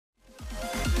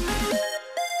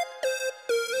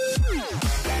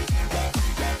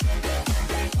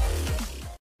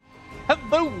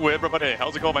Hello everybody,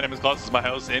 how's it going? My name is Klaus, this is my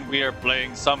house, and we are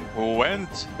playing some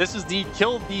Gwent. This is the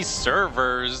Kill the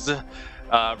Servers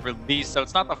release, so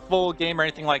it's not the full game or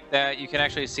anything like that. You can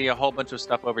actually see a whole bunch of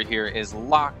stuff over here is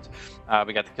locked.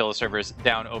 We got the Kill the Servers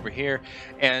down over here.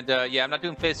 And yeah, I'm not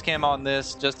doing face cam on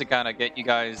this, just to kind of get you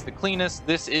guys the cleanest.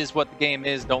 This is what the game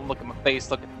is. Don't look at my face,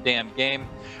 look at the damn game.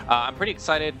 I'm pretty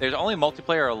excited. There's only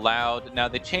multiplayer allowed. Now,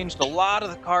 they changed a lot of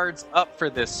the cards up for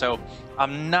this, so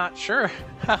I'm not sure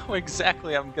how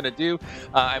exactly I'm going to do.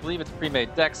 I believe it's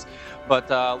pre-made decks, but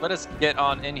let us get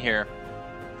on in here.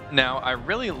 Now, I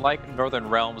really like Northern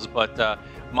Realms, but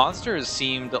Monsters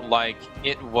seemed like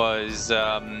it was,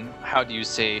 how do you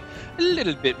say, a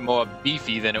little bit more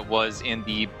beefy than it was in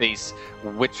the base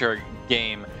Witcher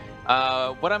game.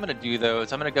 What I'm going to do, though,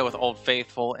 is I'm going to go with Old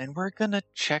Faithful, and we're going to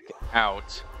check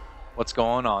out what's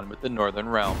going on with the Northern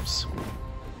Realms.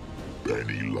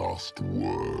 Any last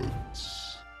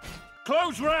words?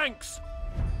 Close ranks!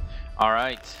 All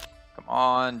right. Come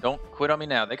on. Don't quit on me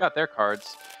now. They got their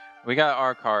cards. We got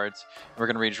our cards. We're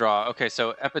going to redraw. Okay,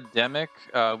 so Epidemic,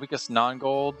 weakest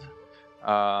non-gold.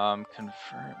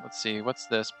 Confirm. Let's see. What's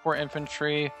this? Poor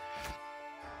Infantry.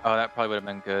 Oh, that probably would have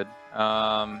been good.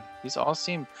 These all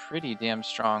seem pretty damn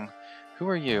strong. Who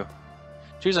are you?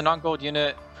 Choose a non-gold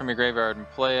unit from your graveyard and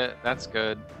play it. That's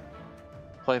good.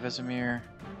 Play Vesemir.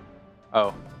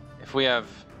 Oh, if we have...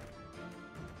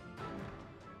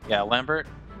 Yeah, Lambert.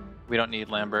 We don't need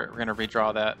Lambert. We're going to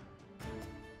redraw that.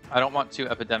 I don't want two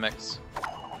Epidemics.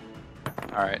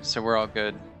 Alright, so we're all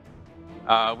good.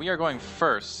 We are going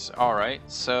first. Alright,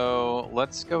 so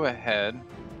let's go ahead.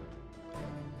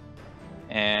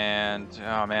 And,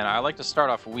 oh man, I like to start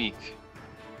off weak.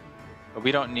 But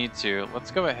we don't need to.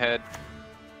 Let's go ahead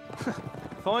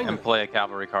and play a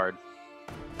cavalry card.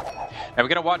 Now we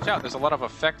gotta watch out. There's a lot of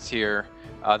effects here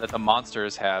that the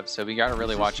monsters have, so we gotta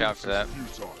really watch out for that.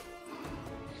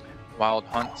 Wild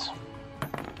Hunt.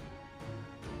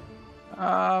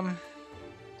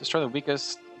 Destroy the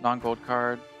weakest non-gold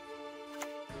card.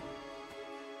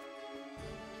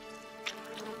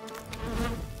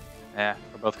 Yeah,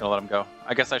 we're both gonna let him go.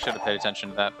 I guess I should have paid attention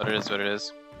to that, but it is what it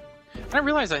is. I didn't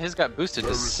realize that his got boosted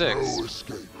to 6.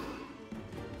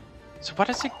 So why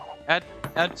does he add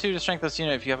 2 to strength this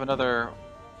unit if you have another?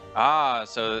 Ah,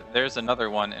 so there's another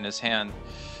one in his hand.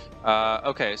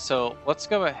 Okay, so let's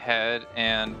go ahead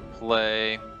and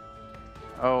play.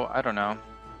 Oh, I don't know.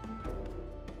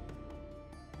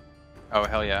 Oh,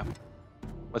 hell yeah.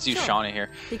 Let's use Shawnee here.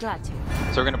 Be glad to.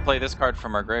 So we're going to play this card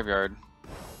from our graveyard.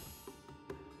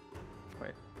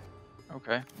 Wait.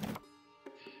 Okay.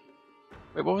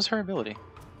 Wait, what was her ability?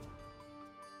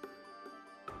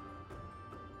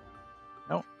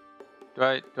 Nope. Do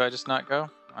I just not go?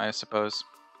 I suppose.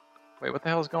 Wait, what the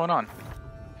hell is going on?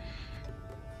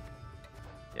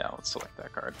 Yeah, let's select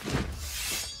that card.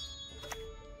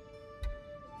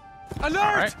 Alert!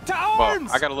 Right. To arms!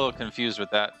 Well, I got a little confused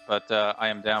with that, but I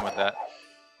am down with that.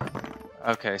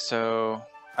 Okay, so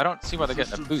I don't see why they're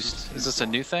getting a boost. Is this a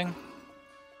new thing?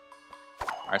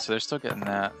 Alright, so they're still getting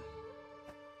that.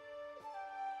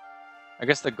 I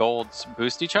guess the golds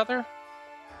boost each other?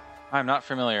 I'm not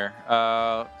familiar.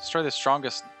 Destroy the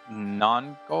strongest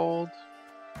non-gold?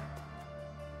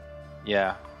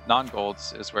 Yeah,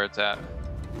 non-golds is where it's at.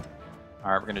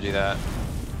 Alright, we're gonna do that.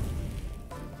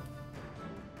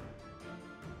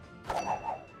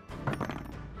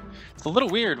 It's a little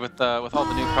weird with all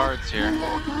the new cards here.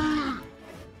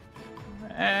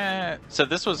 So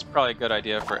this was probably a good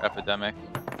idea for Epidemic.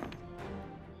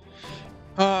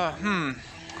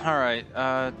 Alright,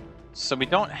 so we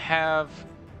don't have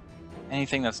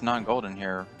anything that's non-gold in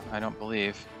here, I don't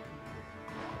believe.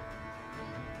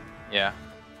 Yeah.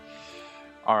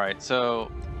 Alright, so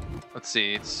let's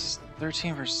see, it's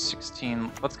 13 versus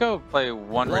 16. Let's go play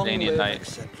one Redanian Knight.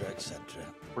 Etc., etc.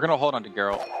 We're gonna hold on to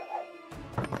Geralt.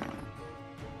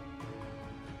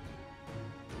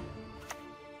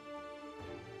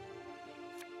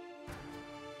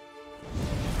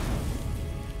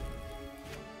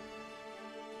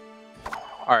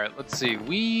 Alright, let's see.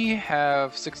 We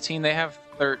have 16, they have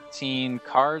 13.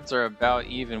 Cards are about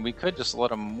even. We could just let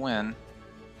them win.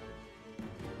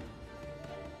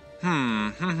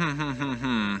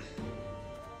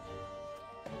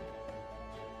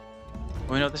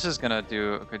 We know this is gonna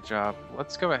do a good job.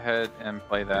 Let's go ahead and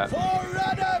play that.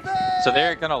 So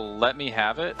they're gonna let me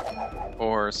have it?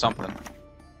 Or something.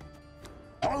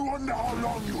 I wonder how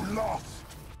long you last.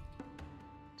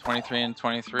 23 and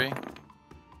 23?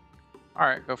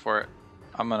 Alright, go for it.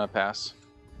 I'm gonna pass.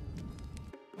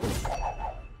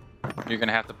 You're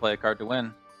gonna have to play a card to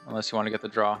win, unless you want to get the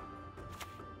draw.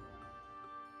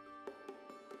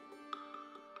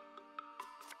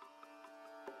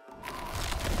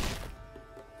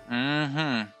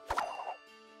 Mm-hmm.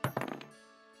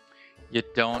 You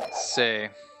don't say.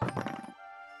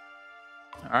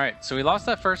 Alright, so we lost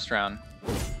that first round.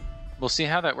 We'll see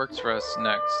how that works for us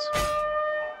next.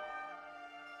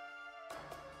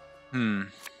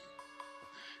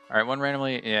 Alright, one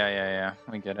randomly. Yeah.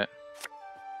 We get it.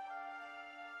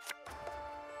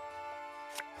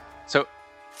 So,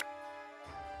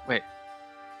 wait.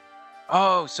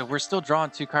 Oh, so we're still drawing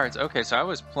 2 cards. Okay, so I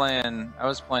was playing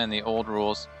the old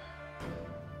rules.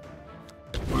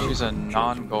 Use a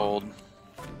non-gold.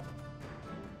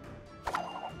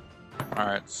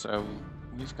 Alright, so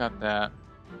we've got that.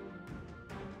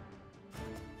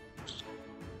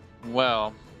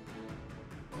 Well,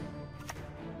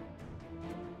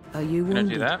 Are you gonna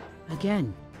wounded? do that,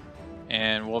 Again.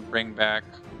 and we'll bring back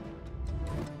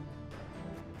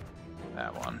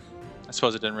that one. I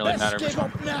suppose it didn't really matter which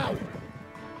one. now.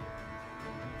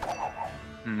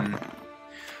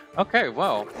 Okay,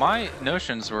 well, my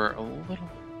notions were a little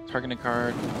targeted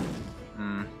card.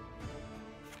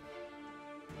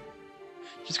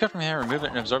 Just go from here, remove it,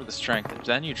 and absorb the strength.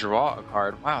 Then you draw a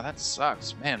card. Wow, that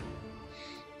sucks, man.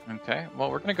 Okay, well,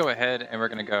 we're gonna go ahead and we're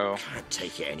gonna go Can't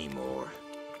take it anymore.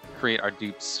 create our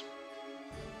dupes.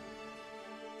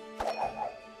 I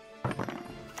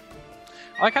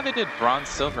like how they did bronze,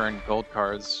 silver, and gold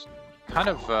cards. Kind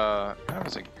of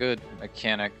was a good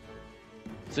mechanic.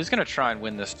 So he's gonna try and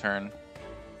win this turn.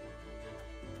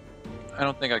 I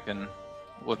don't think I can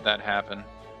let that happen.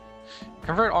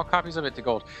 Convert all copies of it to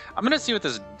gold. I'm gonna see what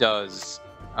this does.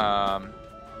 I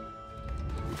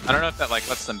don't know if that like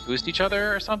lets them boost each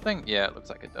other or something. Yeah, it looks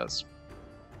like it does.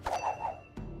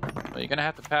 Well, you're gonna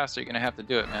have to pass, or you're gonna have to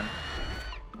do it, man.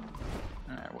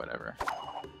 Alright, whatever.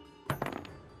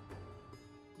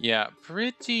 Yeah,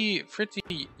 pretty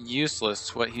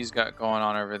useless what he's got going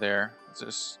on over there. It's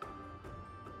just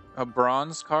a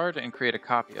bronze card and create a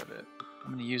copy of it.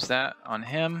 I'm gonna use that on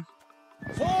him.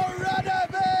 For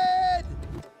enemy!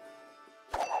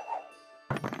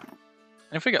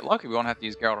 And if we get lucky, we won't have to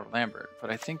use Geralt or Lambert,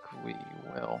 but I think we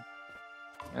will.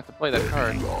 We have to play that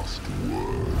card.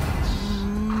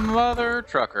 Mother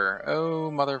trucker. Oh,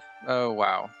 mother. Oh,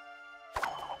 wow.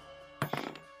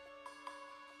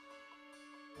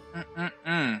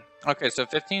 Okay, so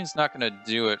 15's not going to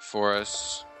do it for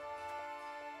us.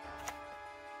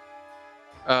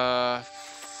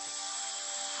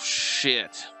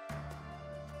 Shit.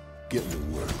 Get to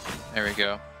work. There we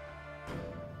go.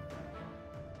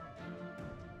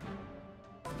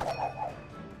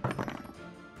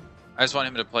 I just want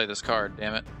him to play this card,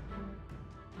 damn it.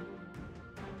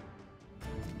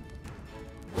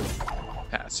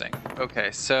 Passing. Okay,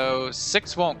 so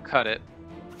 6 won't cut it.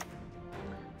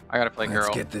 I gotta play girl.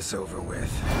 Let's get this over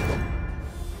with.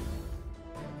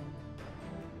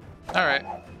 Alright.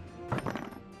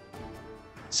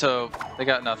 So, they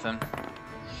got nothing.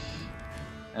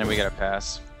 And then we gotta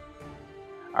pass.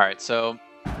 Alright, so...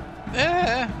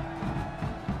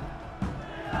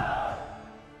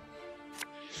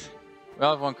 We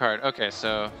all have 1 card. Okay,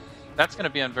 so that's going to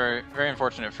be very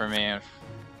unfortunate for me. Damn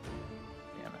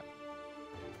it.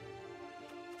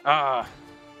 Ah.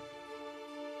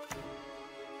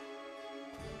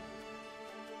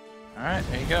 Alright,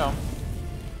 there you go.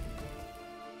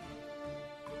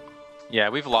 Yeah,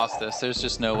 we've lost this. There's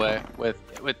just no way. With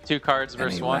 2 cards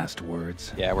versus 1. Any last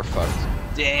words? Yeah, we're fucked.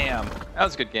 Damn. That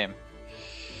was a good game.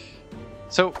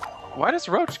 So... why does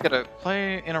Roach get to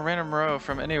play in a random row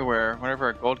from anywhere whenever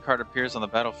a gold card appears on the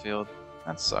battlefield?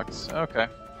 That sucks. Okay.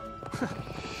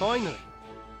 Finally.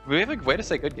 Do we have a way to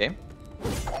say good game?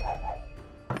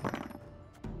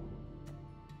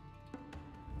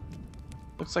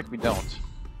 Looks like we don't.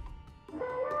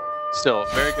 Still,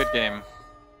 very good game.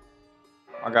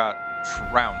 I got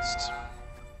trounced.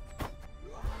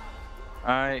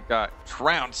 I got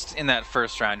trounced in that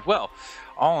first round. Well,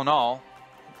 all in all,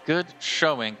 good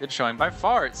showing, good showing. By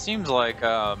far, it seems like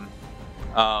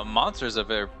Monster's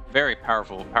a very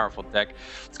powerful deck.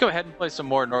 Let's go ahead and play some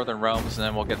more Northern Realms, and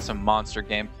then we'll get some Monster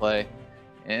gameplay,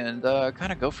 and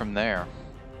kind of go from there.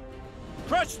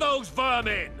 Crush those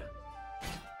vermin!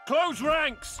 Close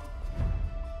ranks!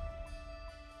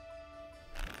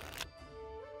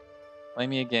 Play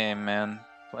me a game, man.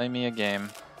 Play me a game.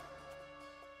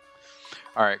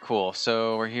 Alright, cool.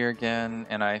 So we're here again,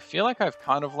 and I feel like I've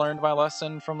kind of learned my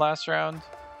lesson from last round.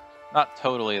 Not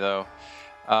totally, though.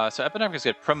 So Epidemic is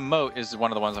good. Promote is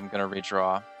one of the ones I'm going to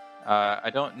redraw. I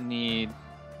don't need...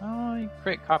 oh, you can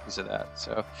create copies of that.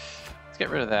 So let's get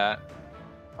rid of that.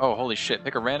 Oh, holy shit.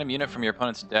 Pick a random unit from your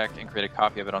opponent's deck and create a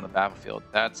copy of it on the battlefield.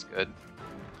 That's good.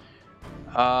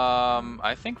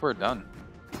 I think we're done.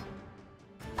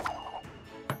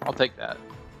 I'll take that.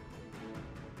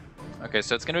 Okay,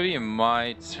 so it's gonna be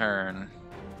my turn.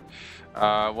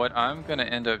 What I'm gonna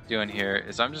end up doing here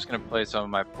is I'm just gonna play some of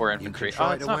my poor infantry. You can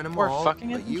try it's to not win 'em poor all,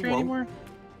 fucking but you infantry won't. anymore.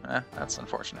 That's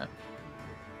unfortunate.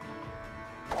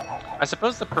 I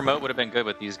suppose the promote would have been good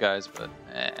with these guys, but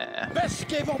Best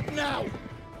give up now.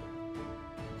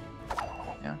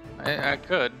 yeah, I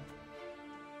could.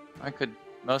 I could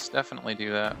most definitely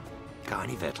do that. Got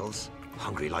any victuals?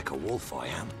 Hungry like a wolf, I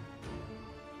am.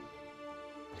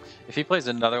 If he plays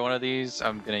another one of these,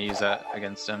 I'm gonna use that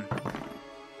against him.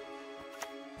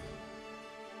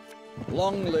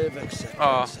 Long live, etc.,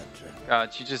 Oh. etc. God,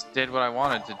 you just did what I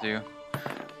wanted to do.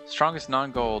 Strongest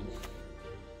non-gold.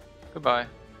 Goodbye.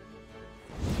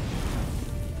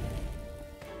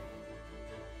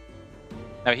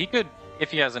 Now he could,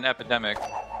 if he has an epidemic,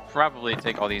 probably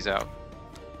take all these out.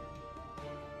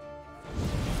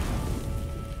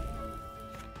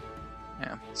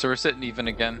 Yeah, so we're sitting even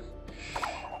again.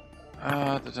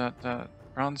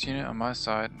 Bronze unit on my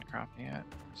side and copy it.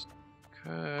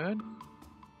 Could.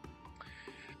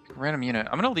 Random unit.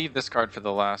 I'm gonna leave this card for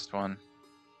the last one.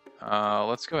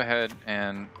 Let's go ahead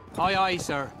and Aye, aye,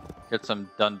 sir. get some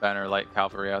Dunbanner light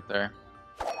cavalry out there.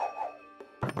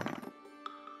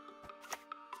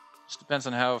 Just depends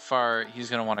on how far he's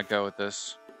gonna want to go with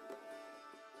this.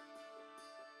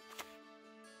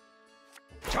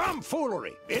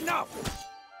 Tomfoolery! Enough!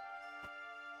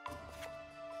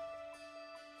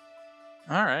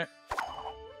 All right.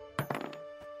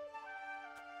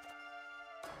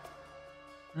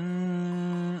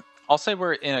 I'll say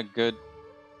we're in a good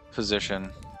position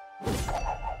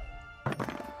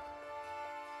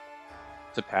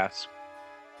to pass.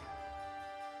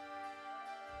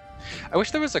 I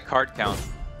wish there was a card count.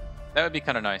 That would be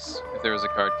kind of nice if there was a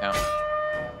card count.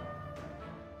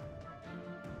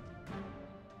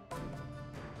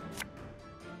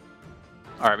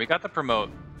 All right, we got the promote.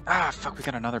 Ah, fuck, we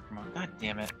got another promote. God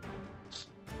damn it.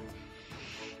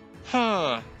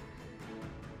 Huh.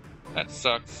 That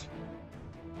sucks.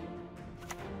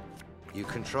 You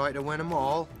can try to win 'em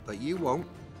all, but you won't.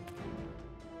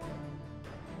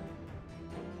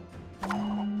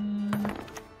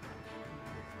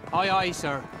 Aye, aye,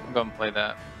 sir. I'm going to play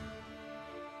that.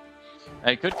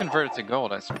 I could convert it to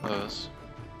gold, I suppose.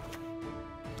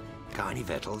 Got any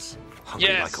victuals? Hungry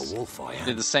Yes! like a wolf, I am.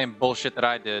 Did the same bullshit that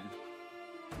I did.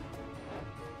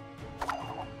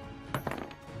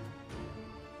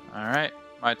 Alright,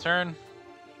 my turn.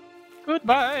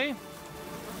 Goodbye!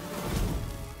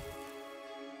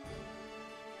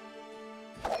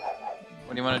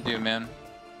 What do you want to do, man?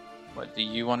 What do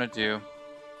you want to do?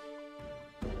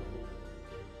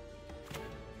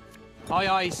 Aye,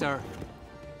 aye, sir.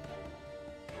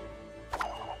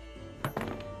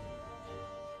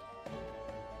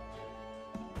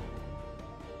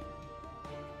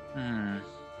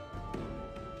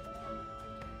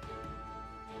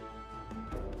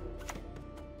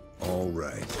 All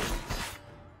right.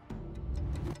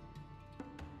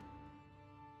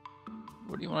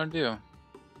 What do you want to do?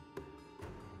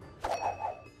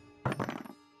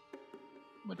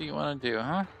 What do you want to do,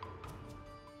 huh?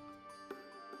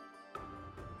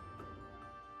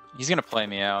 He's gonna play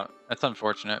me out. That's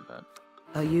unfortunate, but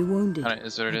Are you wounded? kind of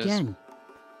is what it is. Again?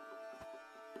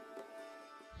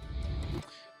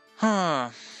 Huh.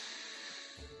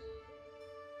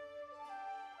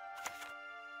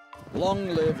 Long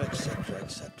live, etc.,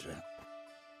 etc.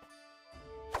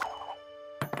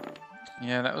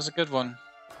 Yeah, that was a good one.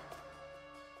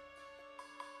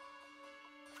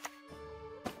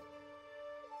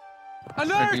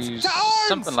 Alert! Maybe To arms!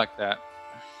 something like that.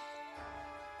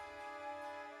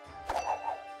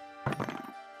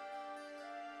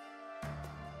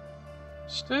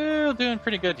 Still doing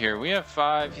pretty good here. We have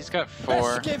 5. He's got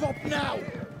 4. Best give up now.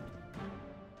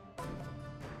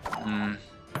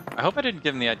 I hope I didn't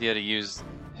give him the idea to use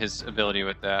his ability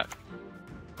with that.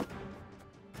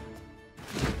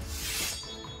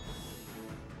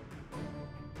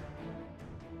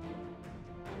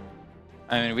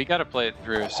 I mean, we gotta play it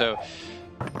through, so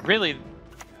really,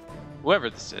 whoever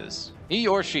this is, he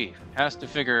or she has to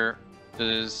figure,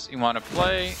 does he want to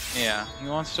play? Yeah, he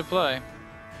wants to play.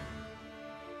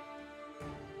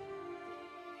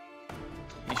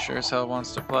 He sure as hell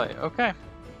wants to play. Okay.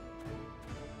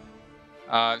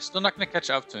 Still not gonna catch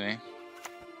up to me.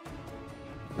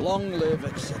 Long live,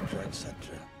 etc.,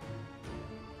 etc.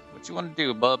 What you want to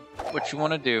do, bub? What you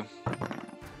want to do?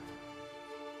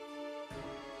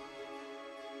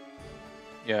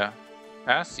 Yeah.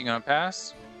 Pass? You gonna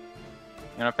pass?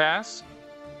 You gonna pass?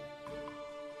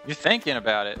 You're thinking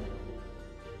about it.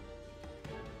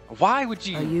 Why would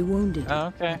you? Are you wounded?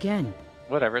 Oh, okay. Again?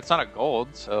 Whatever. It's not a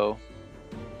gold, so.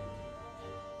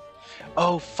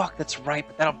 Oh, fuck, that's right,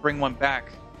 but that'll bring one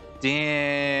back.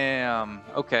 Damn.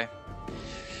 Okay.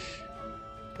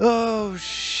 Oh,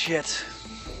 shit.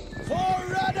 For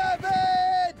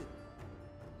Radovid!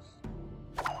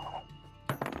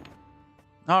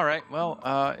 All right, well,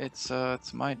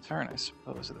 it's my turn, I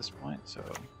suppose, at this point, so...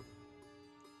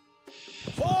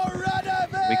 For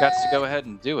Radovid! We got to go ahead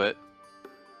and do it.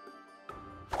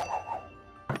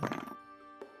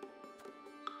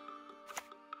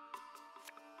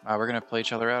 We're gonna play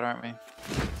each other out, aren't we?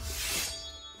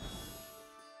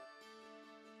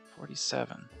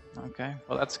 47. Okay.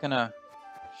 Well, that's gonna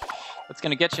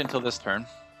get you until this turn.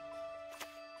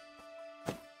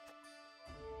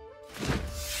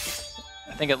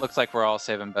 I think it looks like we're all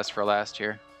saving best for last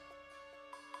here.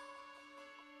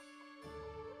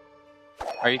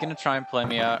 Are you gonna try and play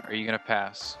me out, or are you gonna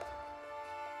pass?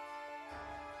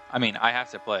 I mean, I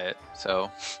have to play it, so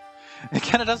it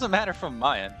kind of doesn't matter from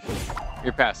my end.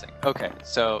 You're passing. Okay,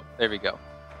 so there we go.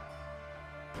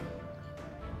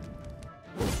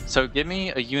 So give me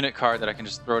a unit card that I can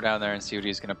just throw down there and see what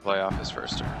he's going to play off his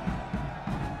first turn.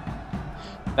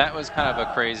 That was kind of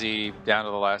a crazy down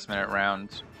to the last minute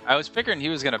round. I was figuring he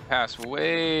was going to pass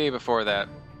way before that.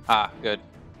 Ah, good.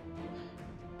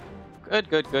 Good,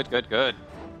 good, good, good, good.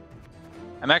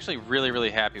 I'm actually really,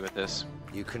 really happy with this.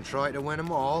 You can try to win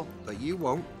them all, but you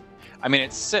won't. I mean,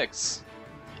 it's 6.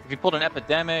 If he pulled an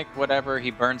epidemic, whatever,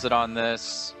 he burns it on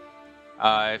this.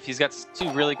 If he's got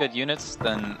 2 really good units,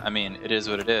 then, I mean, it is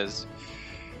what it is.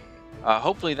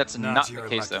 Hopefully that's not the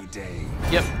case, though. Day.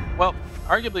 Yep. Well,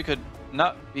 arguably could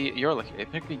not be your lucky day.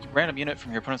 Pick a random unit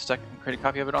from your opponent's deck and create a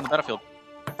copy of it on the battlefield.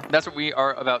 That's what we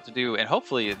are about to do, and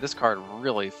hopefully this card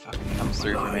really fucking comes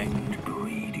through for me.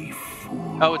 Greedy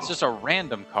fool. Oh, it's just a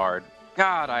random card.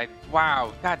 God,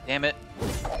 wow. God damn it.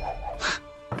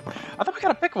 I thought we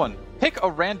gotta pick one. Pick a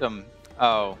random.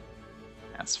 Oh,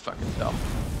 that's fucking dumb.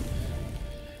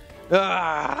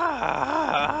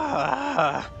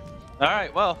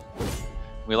 Alright, well,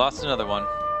 we lost another one.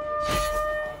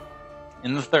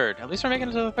 In the third. At least we're making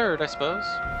it to the third, I suppose.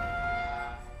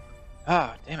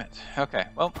 Ah, damn it. Okay,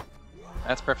 well,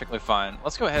 that's perfectly fine.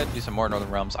 Let's go ahead and do some more Northern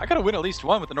Realms. I gotta win at least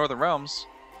one with the Northern Realms.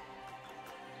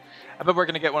 I bet we're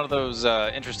gonna get one of those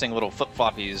interesting little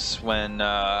flip-floppies when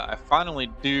I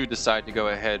finally do decide to go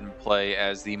ahead and play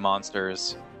as the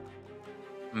monsters.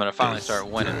 I'm gonna finally start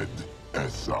winning.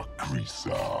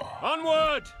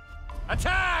 Onward!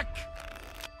 Attack!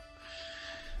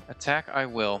 Attack I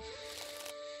will.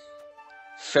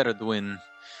 Feridwin.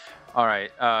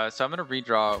 Alright, so I'm going to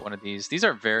redraw one of these. These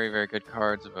are very, very good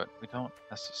cards, but we don't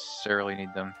necessarily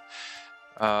need them.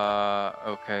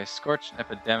 Okay, Scorch and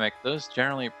Epidemic. Those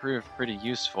generally prove pretty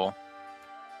useful.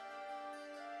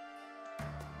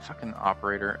 Fucking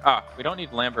Operator. Ah, we don't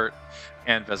need Lambert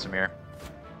and Vesemir.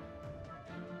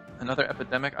 Another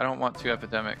Epidemic? I don't want 2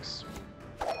 Epidemics.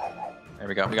 There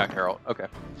we go, we got Carol. Okay.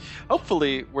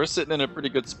 Hopefully, we're sitting in a pretty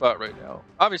good spot right now.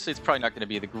 Obviously, it's probably not going to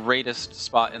be the greatest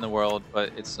spot in the world,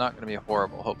 but it's not going to be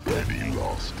horrible, hopefully. Any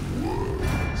lost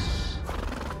words?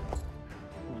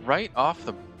 Right off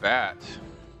the bat.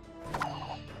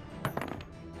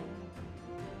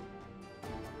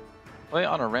 Play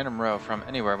on a random row from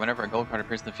anywhere whenever a gold card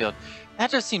appears in the field. That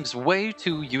just seems way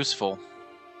too useful.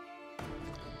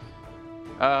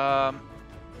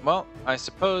 Well, I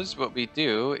suppose what we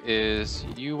do is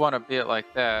you want to be it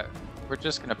like that. We're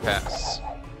just going to pass.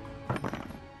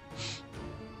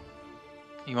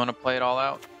 You want to play it all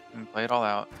out? You can play it all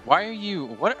out. Why are you...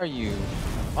 What are you...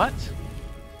 What?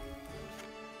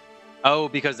 Oh,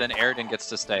 because then Aridin gets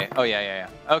to stay. Oh, yeah.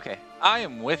 Okay. I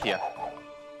am with you.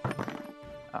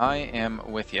 I am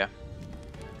with you.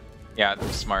 Yeah, that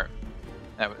was smart.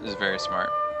 That was very smart.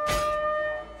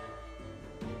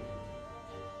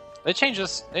 They changed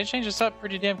us up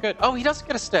pretty damn good. Oh, he doesn't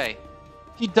get a stay.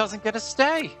 He doesn't get a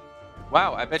stay.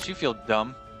 Wow, I bet you feel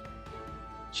dumb.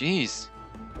 Jeez.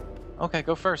 Okay,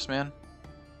 go first, man.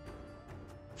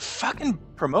 Fucking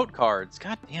promote cards.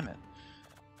 God damn it.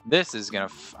 This is gonna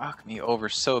fuck me over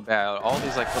so bad. All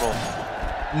these like little...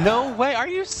 No way, are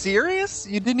you serious?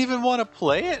 You didn't even want to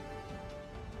play it?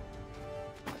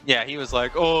 Yeah, he was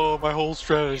like, oh, my whole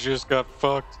strategy just got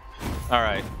fucked.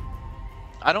 Alright.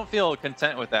 I don't feel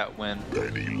content with that win.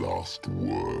 Any lost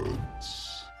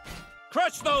words?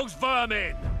 Crush those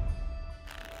vermin!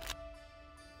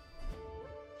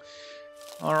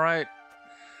 Alright.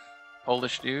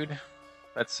 Polish dude.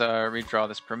 Let's redraw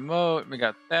this promote. We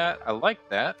got that. I like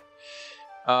that.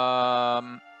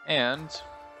 And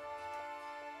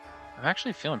I'm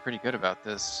actually feeling pretty good about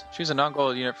this. Choose a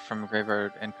non-gold unit from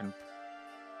graveyard and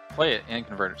play it and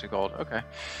convert it to gold. Okay.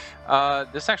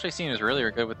 This actually seems really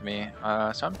good with me.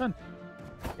 So I'm done.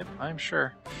 Yep, I'm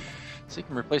sure. So you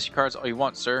can replace your cards all you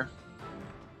want, sir.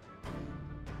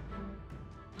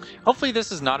 Hopefully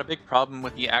this is not a big problem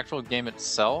with the actual game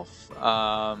itself.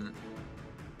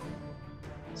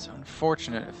 It's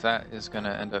unfortunate if that is going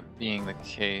to end up being the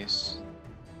case.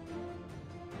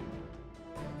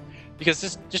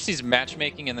 Because just these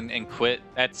matchmaking and quit,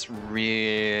 that's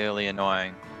really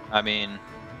annoying. I mean,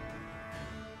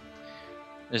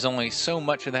 there's only so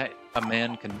much of that a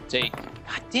man can take.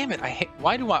 God damn it!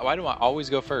 Why do I always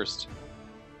go first?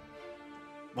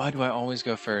 Why do I always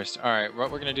go first? All right,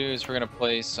 what we're gonna do is we're gonna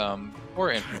play some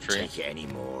poor infantry. Can't take it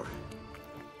anymore.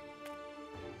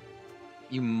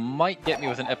 You might get me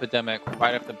with an epidemic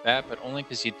right off the bat, but only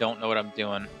because you don't know what I'm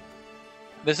doing.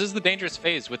 This is the dangerous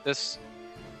phase with this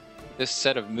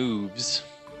set of moves.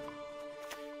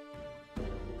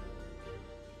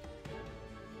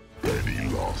 Any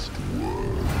last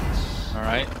words? All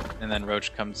right, and then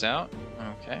Roach comes out.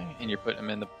 Okay, and you're putting him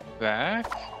in the back.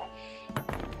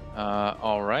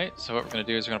 All right, so what we're gonna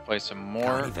do is we're gonna play some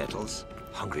more. Vettles,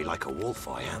 hungry like a wolf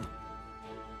I am.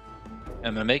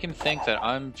 I'm gonna make him think that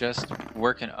I'm just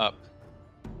working up.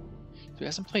 So he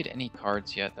hasn't played any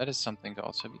cards yet. That is something to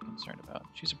also be concerned about.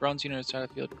 Choose a bronze unit outside of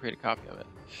the field to create a copy of it.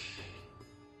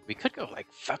 We could go like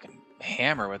fucking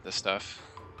hammer with this stuff.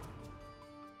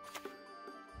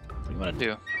 What do you want to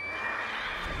do?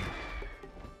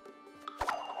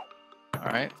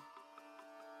 Alright.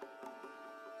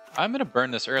 I'm gonna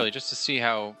burn this early just to see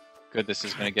how good this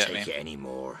is gonna get me. Can't take it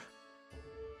anymore.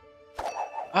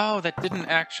 Oh, that didn't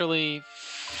actually...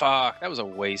 Fuck, that was a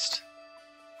waste.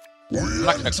 I'm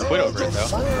not gonna quit over it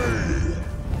though.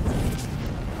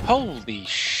 Holy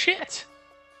shit!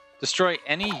 Destroy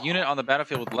any unit on the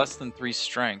battlefield with less than 3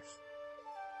 strength.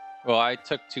 Well, I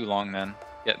took too long then,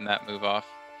 getting that move off.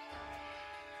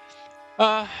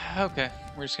 Okay.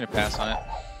 We're just gonna pass on it.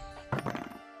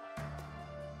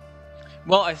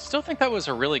 Well, I still think that was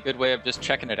a really good way of just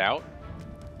checking it out.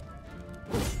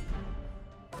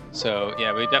 So,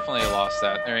 yeah, we definitely lost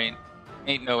that. There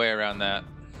ain't no way around that.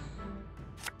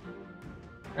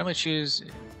 Randomly choose...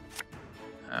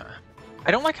 I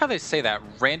don't like how they say that.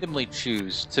 Randomly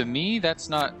choose. To me, that's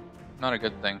not a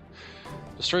good thing.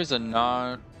 Destroys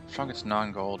the strongest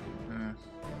non-gold.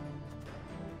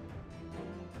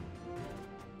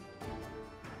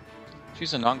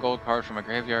 Choose a non-gold card from a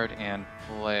graveyard and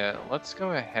play it. Let's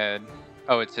go ahead.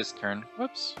 Oh, it's his turn.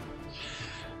 Whoops.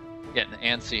 Getting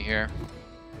antsy here.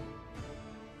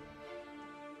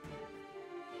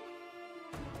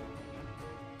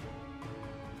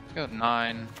 Let's go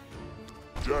 9.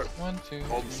 Death 1, 2,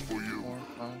 comes 3, for you. 4,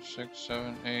 5, 6,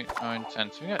 7, 8, 9,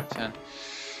 10. So we got 10.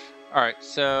 Alright,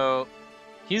 so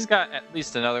he's got at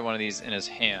least another one of these in his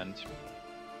hand.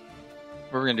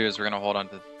 What we're going to do is we're going to hold on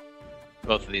to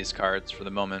both of these cards for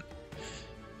the moment.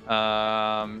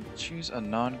 Choose a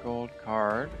non-gold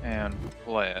card and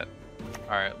play it.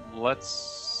 Alright,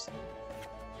 let's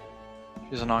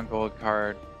choose a non-gold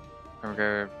card. We're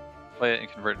going to play it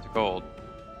and convert it to gold.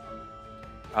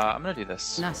 I'm going to do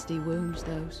this. Nasty wounds,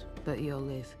 those, but you'll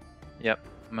live. Yep,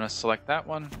 I'm going to select that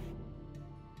one.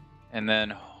 And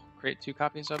then create 2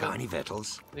 copies of it. Got any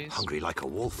Vettles? Please. Hungry like a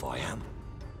wolf I am.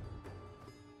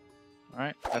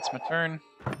 Alright, that's my turn.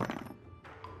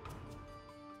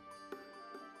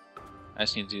 I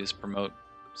just need to do this promote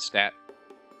stat.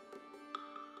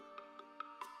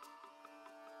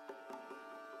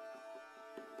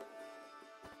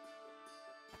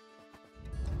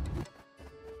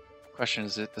 Question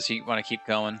is, does he want to keep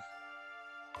going?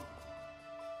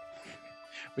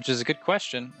 Which is a good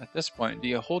question at this point. Do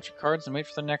you hold your cards and wait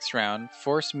for the next round,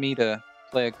 force me to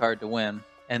play a card to win,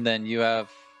 and then you have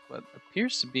what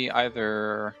appears to be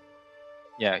either...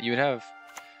 Yeah, you would have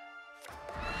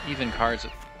even cards.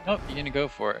 Nope, you're going to go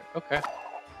for it. Okay.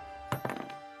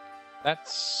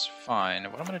 That's fine.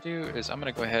 What I'm going to do is I'm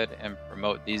going to go ahead and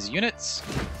promote these units.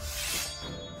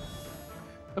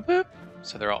 Boop, boop.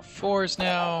 So they're all 4s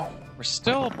now. We're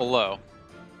still below.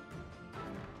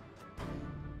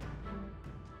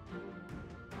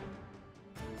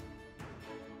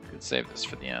 Could save this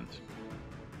for the end.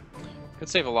 Could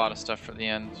save a lot of stuff for the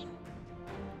end.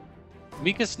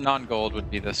 Weakest non-gold would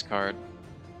be this card.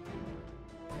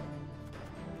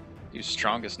 Do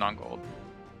strongest non-gold.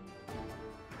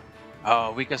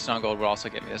 Oh, weakest non-gold would also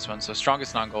get me this one. So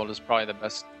strongest non-gold is probably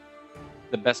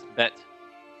the best bet.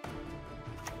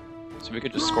 So we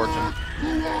could just scorch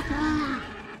him.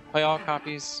 Play all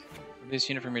copies of this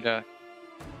unit for me to...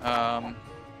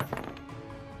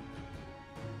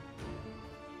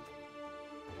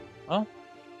 Well...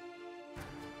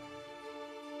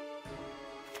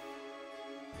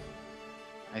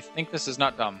 I think this is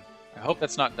not dumb. I hope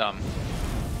that's not dumb.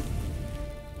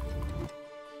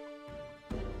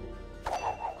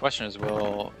 Question is,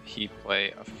 will he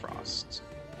play a Frost?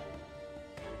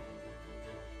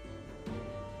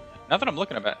 Now that I'm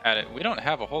looking at it, we don't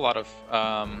have a whole lot of...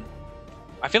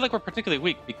 I feel like we're particularly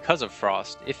weak because of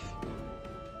Frost. If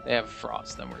they have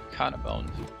Frost, then we're kind of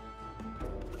boned.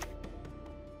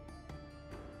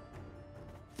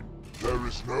 There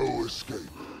is no escape.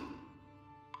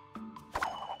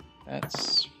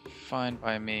 That's fine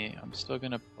by me. I'm still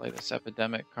going to play this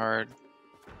Epidemic card.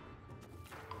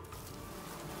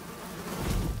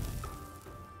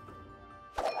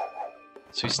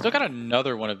 So he's still got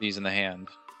another one of these in the hand.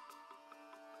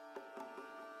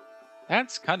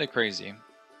 That's kind of crazy.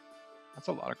 That's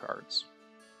a lot of cards.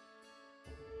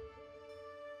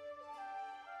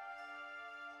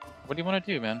 What do you want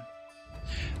to do, man?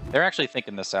 They're actually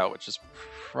thinking this out, which is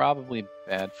probably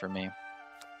bad for me.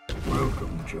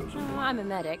 Welcome, chosen. Oh, I'm a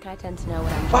medic. I tend to know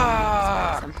what I'm doing.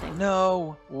 Fuck! Something.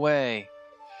 No way.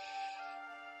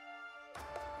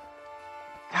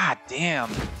 God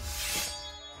damn.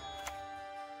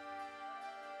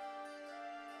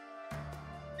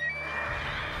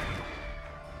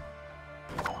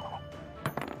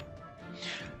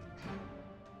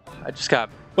 I just got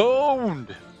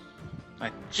boned. I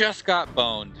just got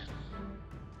boned.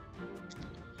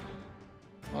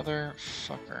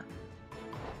 Motherfucker.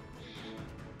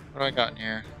 What do I got in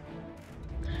here?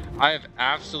 I have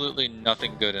absolutely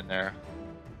nothing good in there.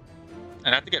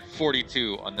 And I have to get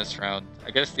 42 on this round.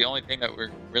 I guess the only thing that we're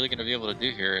really going to be able to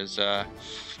do here is I'm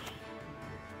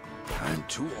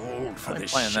too old for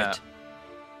this playing shit. that.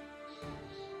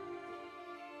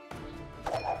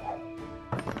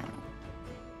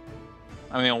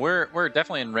 I mean, we're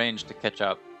definitely in range to catch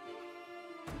up.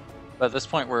 But at this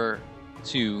point, we're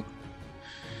two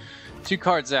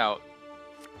cards out.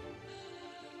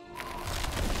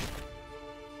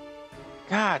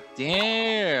 God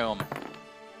damn.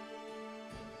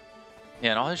 Yeah,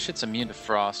 and all this shit's immune to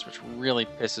Frost, which really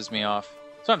pisses me off.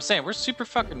 That's what I'm saying. We're super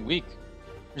fucking weak.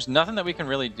 There's nothing that we can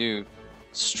really do,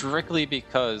 strictly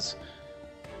because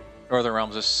Northern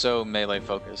Realms is so melee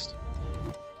focused.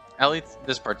 At least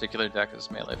this particular deck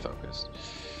is melee focused.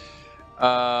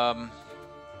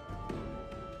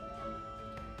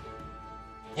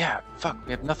 Yeah, fuck,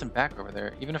 we have nothing back over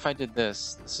there. Even if I did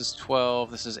this, this is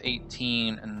 12, this is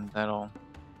 18, and that'll...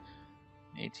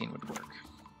 18 would work.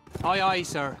 Aye, aye,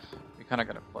 sir. We kind of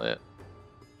gotta play it.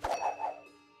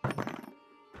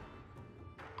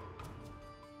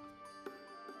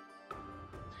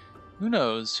 Who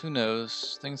knows? Who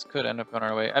knows? Things could end up going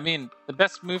our way. I mean, the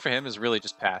best move for him is really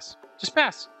just pass. Just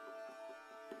pass.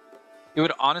 It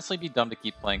would honestly be dumb to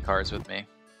keep playing cards with me.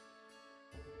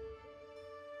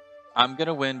 I'm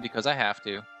gonna win because I have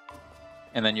to,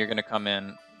 and then you're gonna come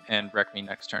in and wreck me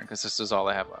next turn because this is all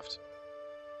I have left.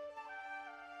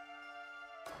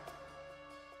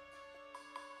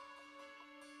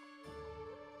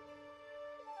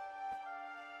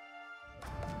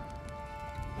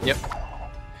 Yep.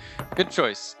 Good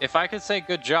choice. If I could say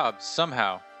good job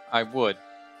somehow, I would.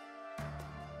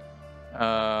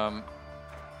 Alright,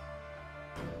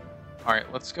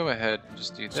 let's go ahead and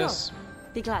just do this. Sure.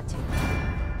 Be glad to.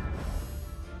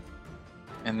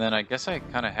 And then I guess I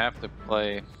kind of have to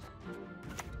play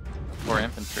for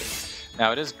infantry.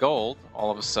 Now it is gold,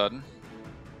 all of a sudden.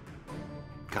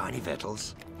 Got any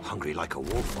victuals? Hungry like a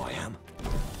wolf I am.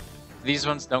 These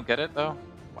ones don't get it, though?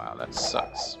 Wow, that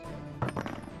sucks.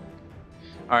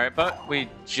 Alright, but we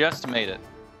just made it,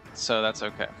 so that's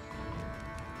okay.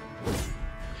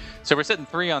 So we're sitting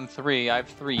 3 on 3. I have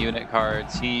 3 unit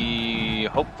cards. He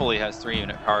hopefully has 3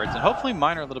 unit cards, and hopefully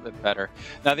mine are a little bit better.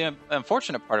 Now, the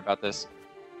unfortunate part about this...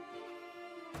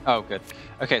 Oh, good.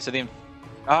 Okay, so the...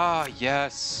 Ah,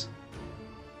 yes.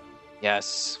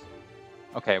 Yes.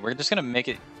 Okay, we're just going to make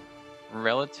it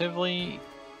relatively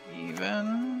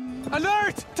even...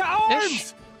 Alert! To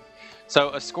arms!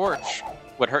 So a Scorch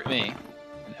would hurt me.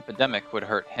 An Epidemic would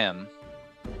hurt him.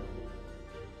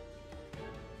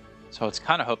 So it's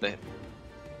kind of hope that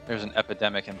there's an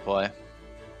Epidemic in play.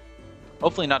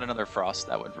 Hopefully not another Frost.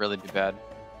 That would really be bad.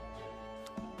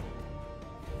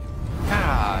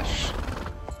 Gosh.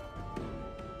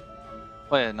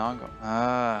 Play a non-go.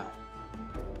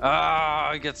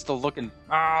 He gets to look and...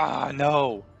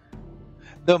 no.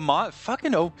 The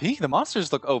fucking OP. The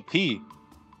monsters look OP.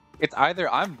 It's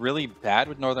either I'm really bad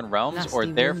with Northern Realms Nasty or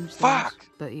they're... wounds, Fuck! those,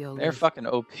 but you'll They're live. fucking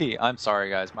OP. I'm sorry,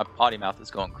 guys. My potty mouth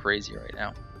is going crazy right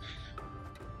now.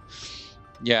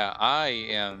 Yeah, I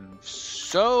am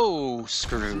so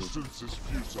screwed. Resistance is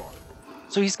futile.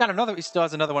 So he still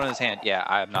has another one in his hand. Yeah,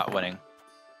 I am not winning.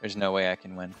 There's no way I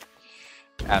can win.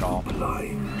 At all.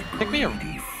 Pick me a...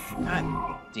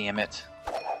 God damn it.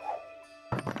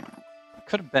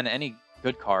 Could have been any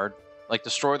good card. Like,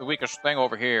 destroy the weakest thing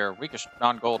over here. Weakest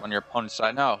non-gold on your opponent's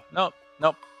side. No, nope,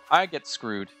 nope. I get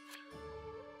screwed.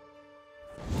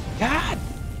 God!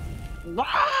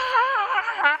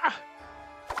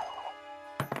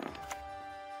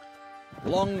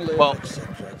 Long live, Well,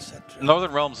 etc., etc.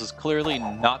 Northern Realms is clearly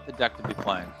not the deck to be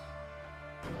playing.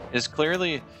 It is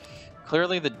clearly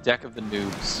the deck of the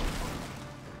noobs.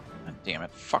 God damn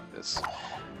it, fuck this.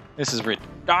 This is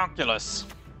ridiculous.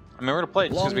 I mean, we're gonna play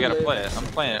it just because we gotta play it. I'm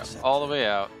playing it all the way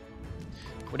out.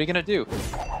 What are you gonna do?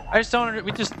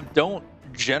 We just don't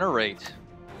generate.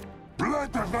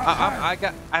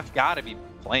 I've gotta be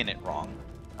playing it wrong.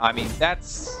 I mean,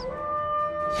 that's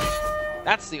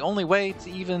the only way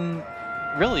to even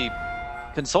really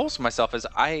console myself is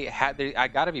I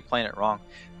gotta be playing it wrong.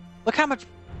 Look how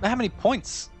many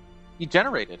points he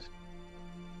generated.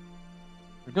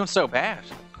 We're doing so bad.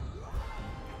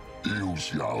 You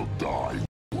shall die,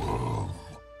 worm.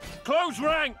 Close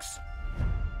ranks!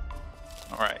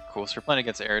 Alright, cool. So we're playing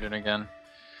against Aridin again.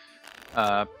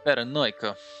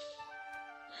 Paranoica.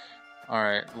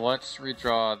 Alright, let's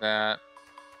redraw that.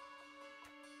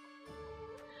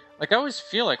 Like, I always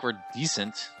feel like we're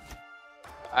decent.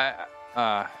 I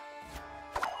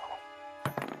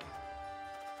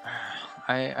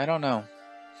don't know.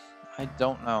 I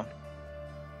don't know.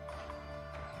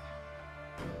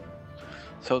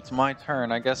 So it's my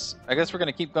turn. I guess we're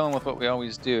gonna keep going with what we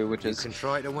always do, which is You can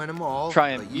try to win them all. try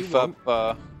and but you beef won't.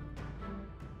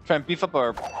 up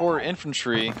our poor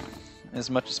infantry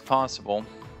as much as possible.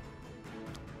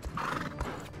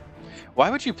 Why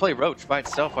would you play Roach by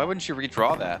itself? Why wouldn't you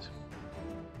redraw that?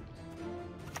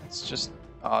 It's just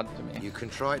odd to me. You can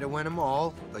try to win them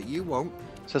all, but you won't.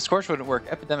 So Scorch wouldn't work.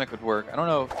 Epidemic would work. I don't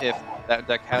know if that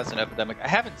deck has an Epidemic. I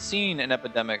haven't seen an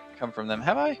Epidemic come from them.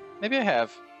 Have I? Maybe I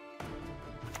have.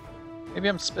 Maybe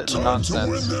I'm spitting Time to win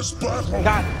nonsense. this battle,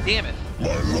 God damn it!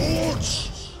 my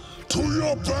lords! To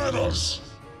your banners!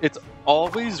 It's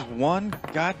always one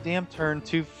goddamn turn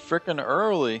too frickin'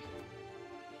 early.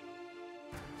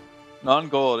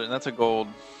 Non-gold, and that's a gold.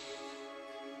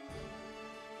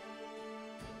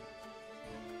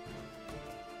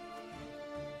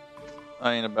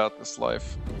 I ain't about this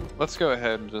life. Let's go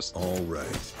ahead and just All right.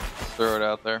 throw it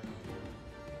out there.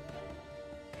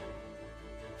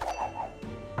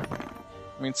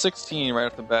 I mean, 16 right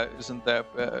off the bat isn't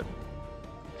that bad.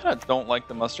 I kind of don't like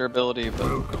the muster ability, but...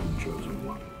 Welcome, chosen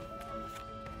one.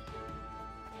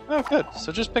 Oh, good.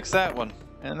 So just picks that one,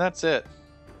 and that's it.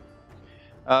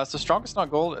 So strongest not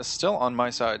gold is still on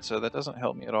my side, so that doesn't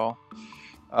help me at all.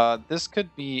 This could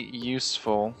be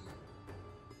useful.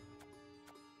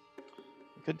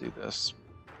 We could do this.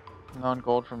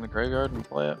 Non-gold from the graveyard and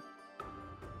play it.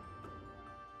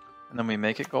 And then we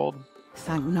make it gold.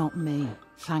 Thank not me.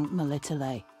 Thank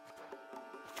Melitele.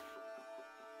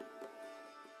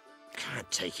 Can't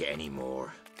take it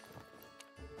anymore.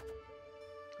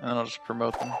 And then I'll just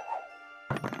promote them.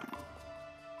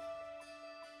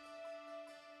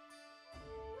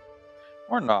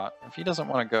 Or not, if he doesn't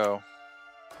want to go.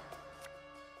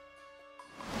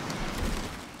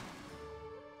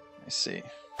 I see.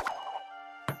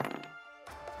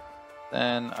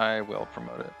 Then I will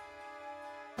promote it.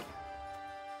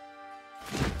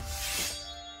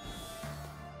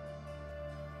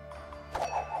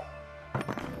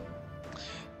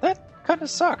 That kind of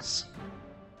sucks.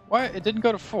 Why? It didn't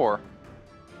go to 4.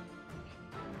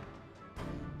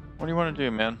 What do you want to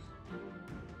do, man?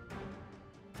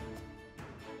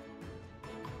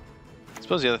 I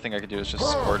suppose the other thing I could do is just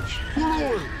Scorch.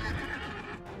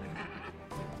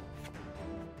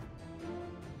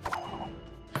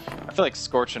 I feel like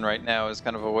Scorching right now is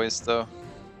kind of a waste, though.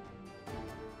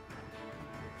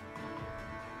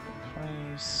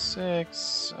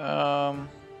 26.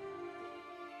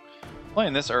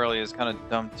 Playing this early is kind of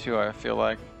dumb too, I feel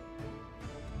like.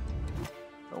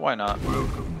 But why not?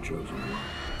 Welcome, chosen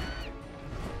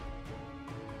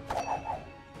one.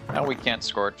 Now we can't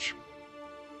Scorch.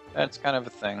 That's kind of a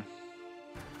thing.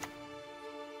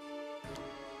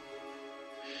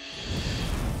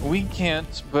 We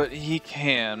can't, but he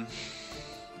can.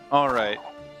 Alright.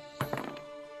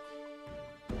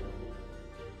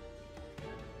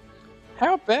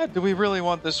 How bad do we really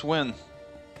want this win?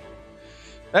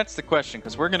 That's the question,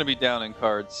 because we're going to be down in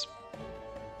cards.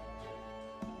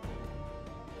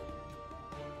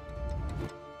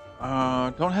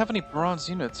 Don't have any bronze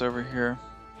units over here.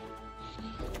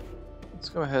 Let's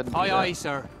go ahead and do Aye, that. aye,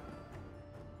 sir.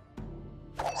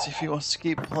 See if he wants to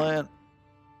keep playing.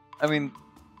 I mean,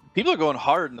 people are going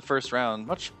hard in the first round.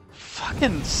 Much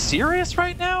fucking serious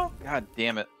right now? God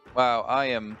damn it. Wow, I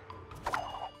am...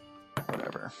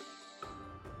 Whatever.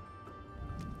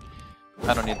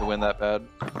 I don't need to win that bad.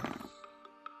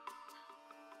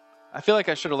 I feel like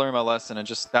I should have learned my lesson and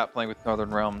just stopped playing with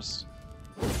Northern Realms.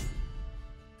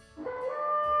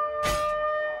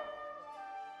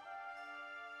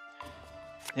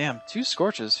 Damn, 2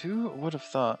 Scorches. Who would have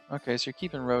thought? Okay, so you're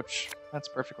keeping Roach. That's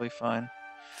perfectly fine.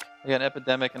 I get an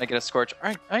Epidemic and I get a Scorch.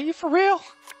 Are you for real?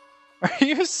 Are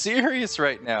you serious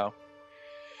right now?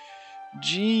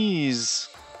 Jeez.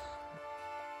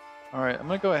 Alright, I'm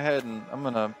gonna go ahead and I'm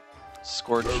gonna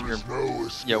Scorch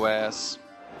your ass.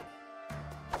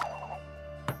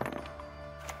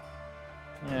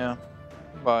 Yeah.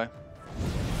 Bye.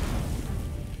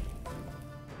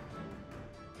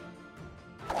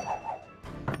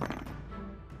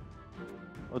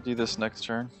 We'll do this next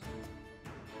turn.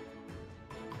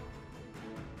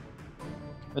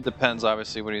 It depends,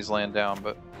 obviously, what he's laying down,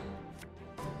 but...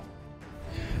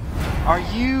 Are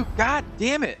you... God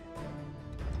damn it!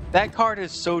 That card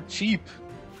is so cheap.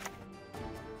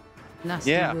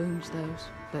 Nasty wounds, those,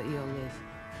 but you'll live.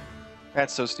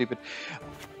 That's so stupid.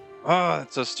 Oh,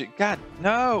 that's so stupid. God,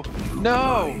 no!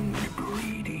 No!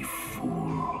 Greedy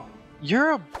fool.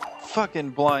 You're a fucking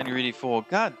blind, greedy fool.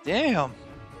 God damn!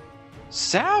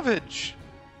 Savage!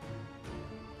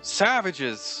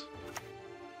 Savages!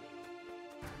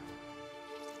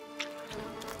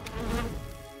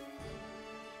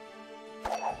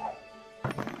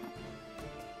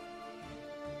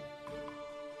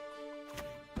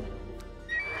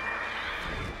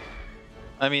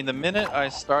 I mean, the minute I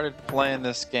started playing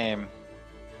this game,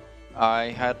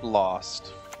 I had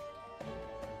lost.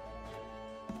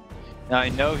 Now I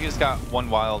know he's got 1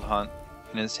 Wild Hunt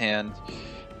in his hand.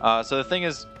 So the thing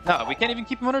is, no, we can't even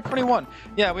keep him under 21.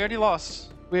 Yeah, we already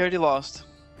lost. We already lost.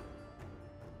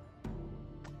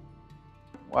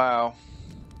 Wow.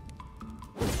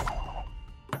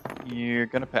 You're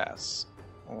gonna pass.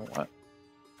 What?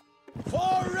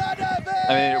 I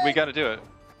mean, we gotta do it.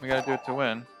 We gotta do it to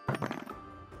win.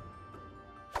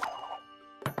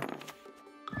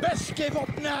 Best give up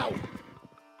now.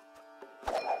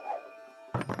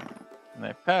 And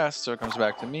they passed, so it comes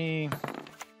back to me.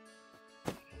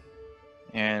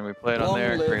 And we play it on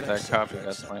there, create that copy,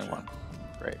 that's 21.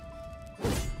 Great.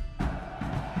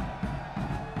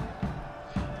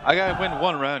 I gotta win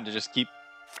 1 round to just keep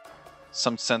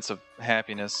some sense of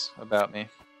happiness about me.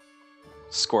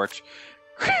 Scorch.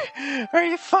 Are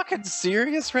you fucking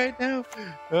serious right now?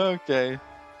 Okay.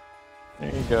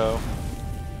 There you go.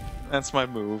 That's my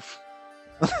move.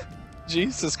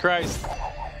 Jesus Christ.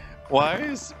 Why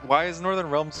is Northern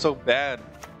Realms so bad?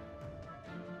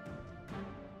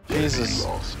 Jesus.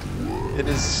 It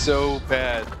is so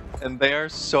bad. And they are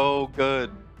so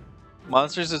good.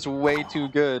 Monsters is way too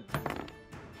good.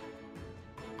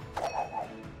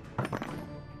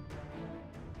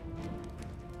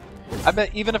 I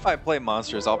bet even if I play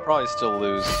monsters, I'll probably still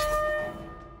lose.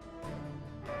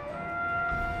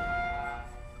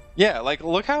 Yeah, like,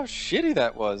 look how shitty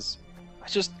that was.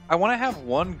 I want to have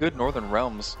 1 good Northern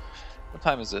Realms. What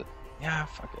time is it? Yeah,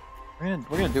 fuck it. We're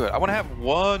gonna do it. I want to have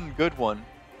 1 good one.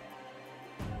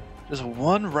 Just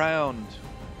 1 round.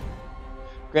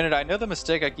 Granted, I know the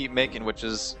mistake I keep making, which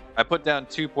is I put down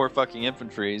 2 poor fucking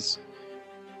infantries,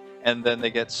 and then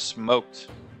they get smoked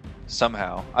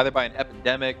somehow. Either by an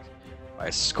Epidemic, by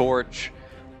a Scorch,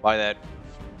 by that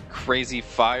crazy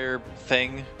fire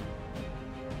thing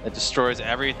that destroys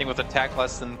everything with attack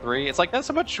less than 3. It's like, that's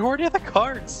the majority of the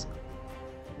cards.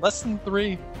 Less than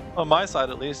 3. On my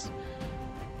side, at least.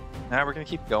 Now we're gonna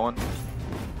keep going.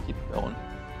 Keep going.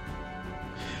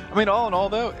 I mean, all in all,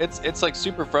 though, it's like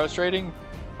super frustrating,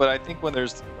 but I think when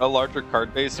there's a larger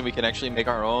card base and we can actually make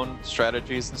our own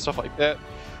strategies and stuff like that,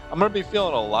 I'm gonna be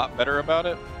feeling a lot better about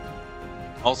it.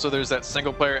 Also, there's that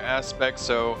single player aspect,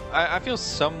 so I feel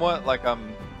somewhat like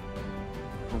I'm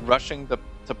rushing to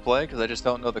play because I just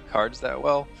don't know the cards that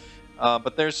well.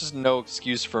 But there's just no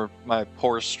excuse for my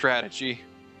poor strategy.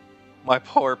 My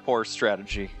poor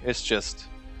strategy. It's just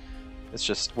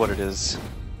what it is.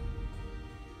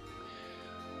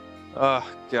 Oh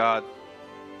God,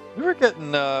 we were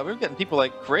getting people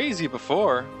like crazy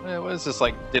before. What is this,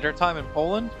 like dinner time in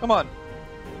Poland? Come on,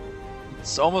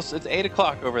 it's 8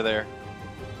 o'clock over there.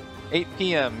 8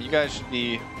 p.m. You guys should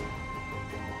be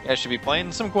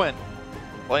playing some Gwent.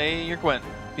 Play your Gwent,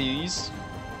 please.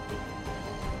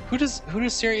 Who does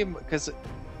Syria? Because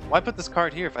why put this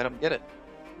card here if I don't get it?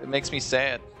 It makes me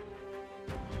sad.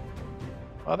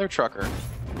 Other trucker.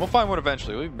 We'll find one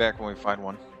eventually. We'll be back when we find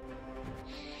one.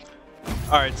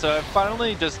 Alright, so I've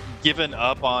finally just given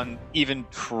up on even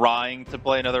trying to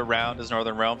play another round as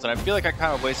Northern Realms, and I feel like I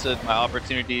kind of wasted my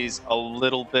opportunities a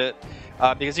little bit,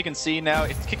 because you can see now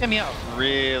it's kicking me out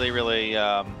really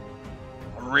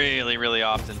really, really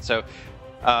often. So,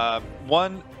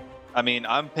 one, I mean,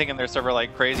 I'm pinging their server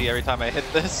like crazy every time I hit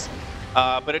this,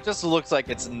 but it just looks like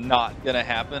it's not gonna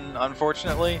happen,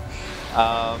 unfortunately.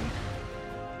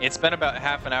 It's been about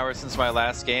half an hour since my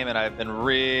last game, and I've been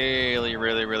really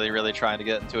trying to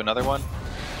get into another one.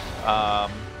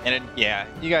 Yeah,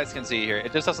 you guys can see here,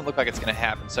 it just doesn't look like it's going to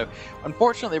happen. So,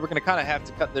 unfortunately, we're going to kind of have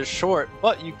to cut this short,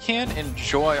 but you can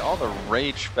enjoy all the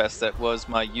rage fest that was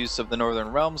my use of the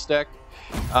Northern Realms deck.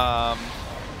 All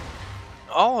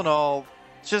in all,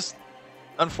 just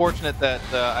unfortunate that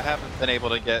I haven't been able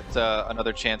to get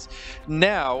another chance.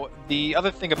 Now, the other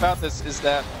thing about this is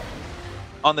that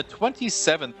on the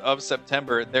 27th of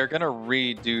September, they're going to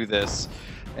redo this.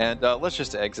 And let's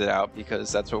just exit out because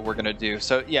that's what we're going to do.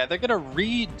 So yeah, they're going to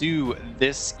redo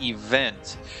this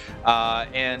event.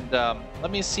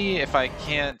 Let me see if I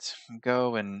can't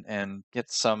go and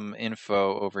get some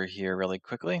info over here really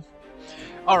quickly.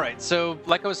 All right, so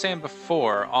like I was saying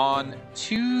before, on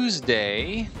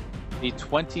Tuesday, the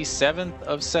 27th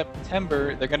of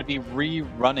September, they're going to be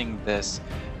rerunning this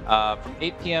from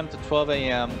 8 p.m. to 12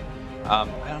 a.m. I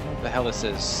don't know what the hell this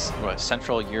is. What,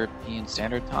 Central European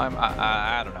Standard Time?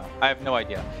 I don't know. I have no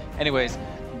idea. Anyways,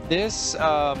 this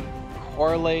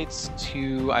correlates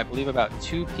to, I believe, about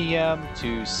 2 p.m.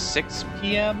 to 6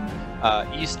 p.m.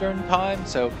 Eastern Time.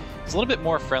 So it's a little bit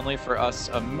more friendly for us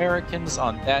Americans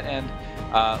on that end.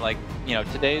 Like, you know,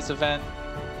 today's event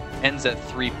ends at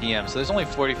 3 p.m. So there's only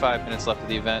 45 minutes left of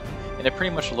the event, and it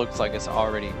pretty much looks like it's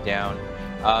already down.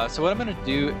 So what I'm going to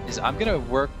do is I'm going to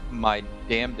work my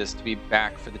damnedest to be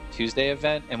back for the Tuesday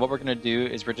event, and what we're going to do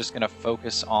is we're just going to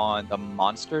focus on the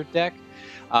monster deck.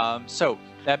 So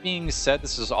that being said,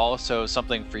 this is also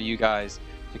something for you guys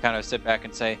to kind of sit back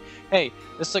and say, hey,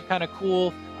 this looks kind of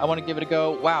cool, I want to give it a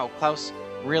go. Wow, Klaus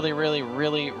really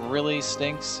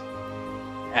stinks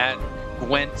at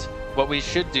Gwent. What we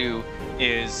should do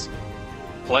is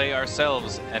play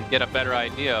ourselves and get a better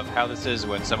idea of how this is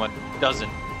when someone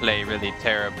doesn't play really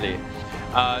terribly.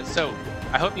 So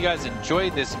I hope you guys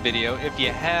enjoyed this video. If you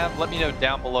have, let me know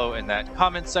down below in that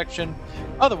comment section.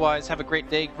 Otherwise, have a great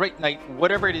day, great night,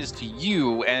 whatever it is to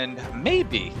you, and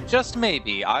maybe, just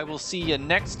maybe, I will see you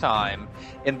next time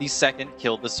in the second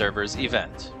Kill the Servers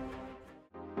event.